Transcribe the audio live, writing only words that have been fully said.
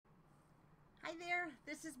Hi there,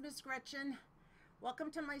 this is Miss Gretchen. Welcome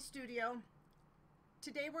to my studio.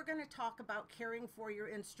 Today we're going to talk about caring for your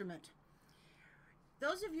instrument.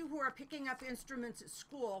 Those of you who are picking up instruments at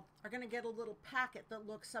school are going to get a little packet that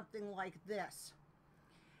looks something like this.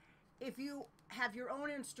 If you have your own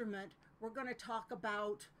instrument, we're going to talk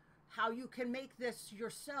about how you can make this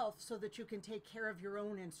yourself so that you can take care of your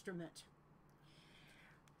own instrument.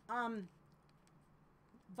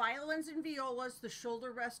 Violins and violas, the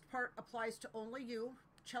shoulder rest part applies to only you.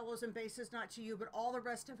 Cellos and basses, not to you, but all the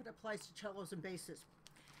rest of it applies to cellos and basses.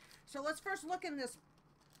 So let's first look in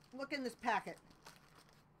this packet.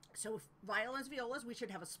 So violins, violas, we should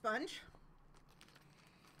have a sponge.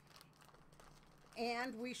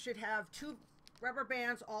 And we should have 2 rubber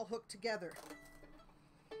bands all hooked together.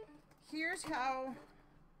 Here's how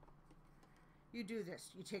you do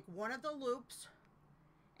this. You take one of the loops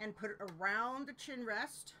and put it around the chin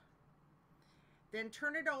rest, then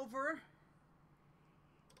turn it over,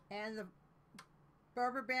 and the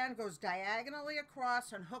rubber band goes diagonally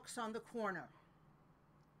across and hooks on the corner.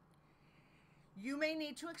 You may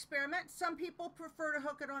need to experiment. Some people prefer to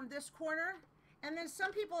hook it on this corner, and then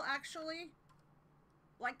some people actually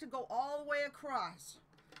like to go all the way across.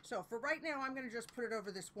 So for right now, I'm going to just put it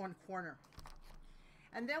over this one corner.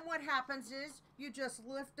 And then what happens is you just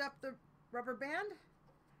lift up the rubber band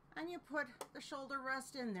and you put the shoulder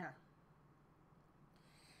rest in there.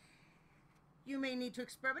 You may need to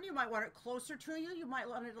experiment. You might want it closer to you. You might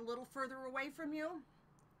want it a little further away from you.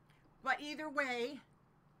 But either way,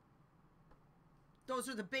 those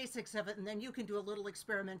are the basics of it, and then you can do a little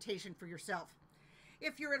experimentation for yourself.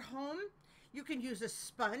 If you're at home, you can use a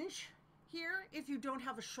sponge here if you don't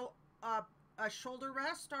have a shoulder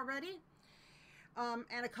rest already,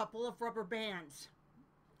 and a couple of rubber bands.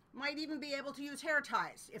 Might even be able to use hair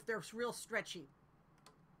ties if they're real stretchy.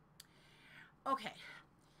 Okay,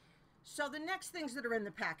 so the next things that are in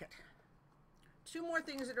the packet. 2 more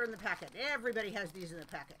things that are in the packet. Everybody has these in the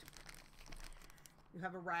packet. You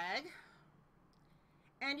have a rag,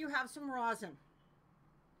 and you have some rosin.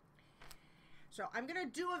 So I'm going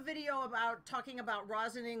to do a video about talking about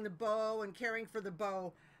rosining the bow and caring for the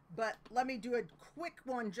bow, but let me do a quick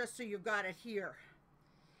one just so you've got it here.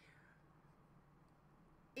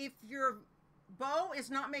 If your bow is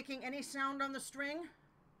not making any sound on the string,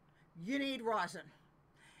 you need rosin.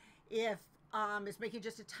 If it's making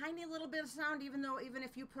just a tiny little bit of sound, even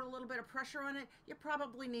if you put a little bit of pressure on it, you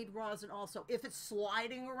probably need rosin also. If it's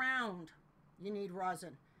sliding around, you need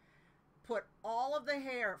rosin. Put all of the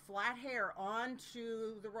hair, flat hair,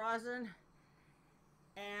 onto the rosin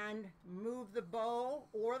and move the bow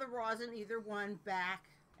or the rosin, either one, back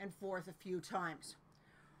and forth a few times.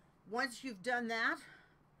 Once you've done that,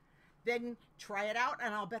 then try it out,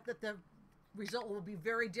 and I'll bet that the result will be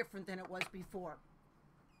very different than it was before.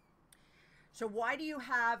 So why do you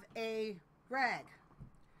have a rag?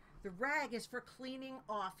 The rag is for cleaning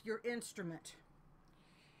off your instrument.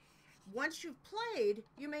 Once you've played,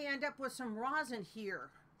 you may end up with some rosin here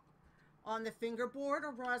on the fingerboard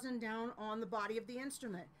or rosin down on the body of the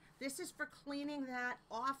instrument. This is for cleaning that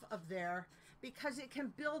off of there because it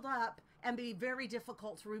can build up and be very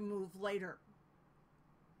difficult to remove later.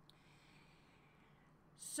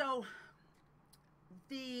 So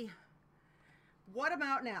what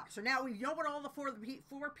about now? So now we know what all the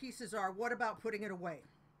four pieces are. What about putting it away?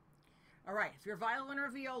 All right, if you're violin or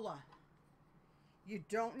viola, you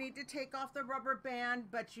don't need to take off the rubber band,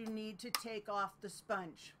 but you need to take off the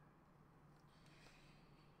sponge.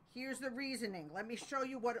 Here's the reasoning. Let me show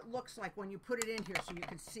you what it looks like when you put it in here so you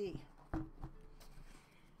can see.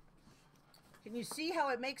 Can you see how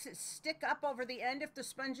it makes it stick up over the end if the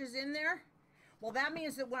sponge is in there? Well, that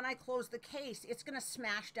means that when I close the case, it's going to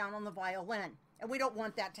smash down on the violin, and we don't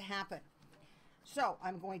want that to happen. So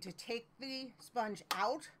I'm going to take the sponge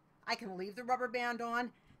out. I can leave the rubber band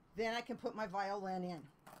on, then I can put my violin in.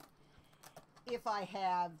 If I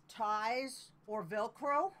have ties or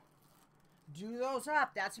Velcro, do those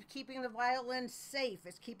up. That's keeping the violin safe.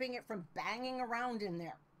 It's keeping it from banging around in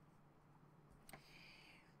there.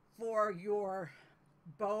 For your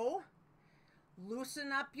bow,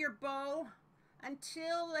 loosen up your bow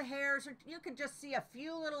until the hairs are, you can just see a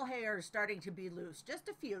few little hairs starting to be loose. Just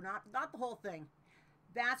a few, not the whole thing.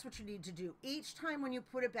 That's what you need to do. Each time when you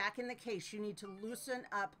put it back in the case, you need to loosen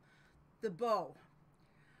up the bow.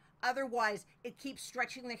 Otherwise, it keeps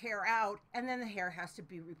stretching the hair out, and then the hair has to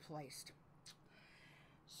be replaced.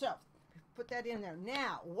 So, put that in there.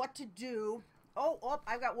 Now, what to do? Oh,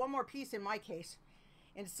 I've got one more piece in my case.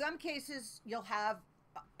 In some cases, you'll have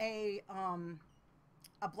a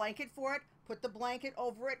blanket for it. Put the blanket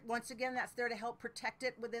over it. Once again, that's there to help protect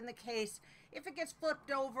it within the case if it gets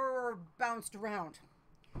flipped over or bounced around.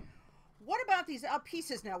 What about these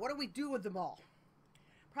pieces now? What do we do with them all?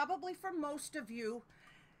 Probably for most of you,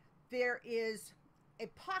 there is a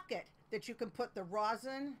pocket that you can put the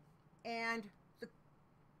rosin and the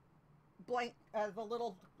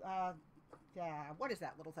little, what is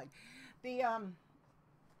that little thing? The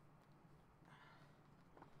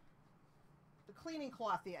cleaning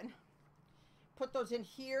cloth in. Put those in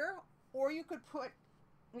here, or you could put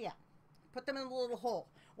them in a little hole.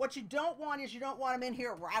 What you don't want is you don't want them in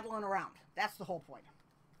here rattling around. That's the whole point.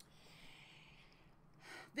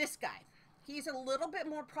 This guy, he's a little bit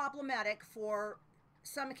more problematic for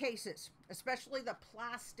some cases, especially the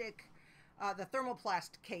plastic, the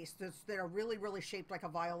thermoplast case that are really, really shaped like a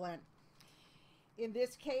violin. In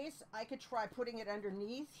this case, I could try putting it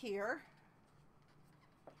underneath here.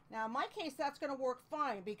 Now, in my case, that's going to work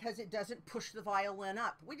fine because it doesn't push the violin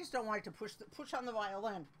up. We just don't want it to push on the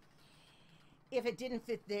violin. If it didn't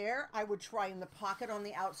fit there, I would try in the pocket on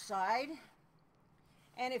the outside.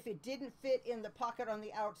 And if it didn't fit in the pocket on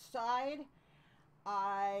the outside,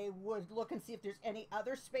 I would look and see if there's any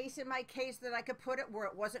other space in my case that I could put it where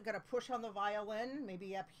it wasn't going to push on the violin,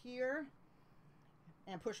 maybe up here,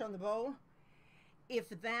 and push on the bow. If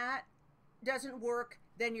that doesn't work,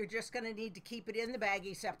 then you're just going to need to keep it in the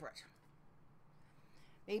baggie separate.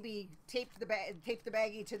 Maybe tape the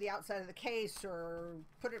baggie to the outside of the case, or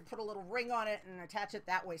put a little ring on it and attach it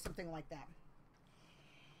that way, something like that.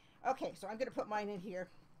 Okay, so I'm going to put mine in here.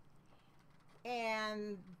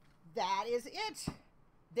 And that is it.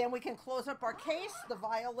 Then we can close up our case. The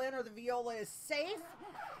violin or the viola is safe.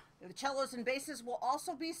 The cellos and basses will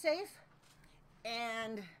also be safe.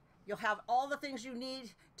 And you'll have all the things you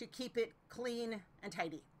need to keep it clean and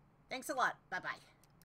tidy. Thanks a lot. Bye-bye.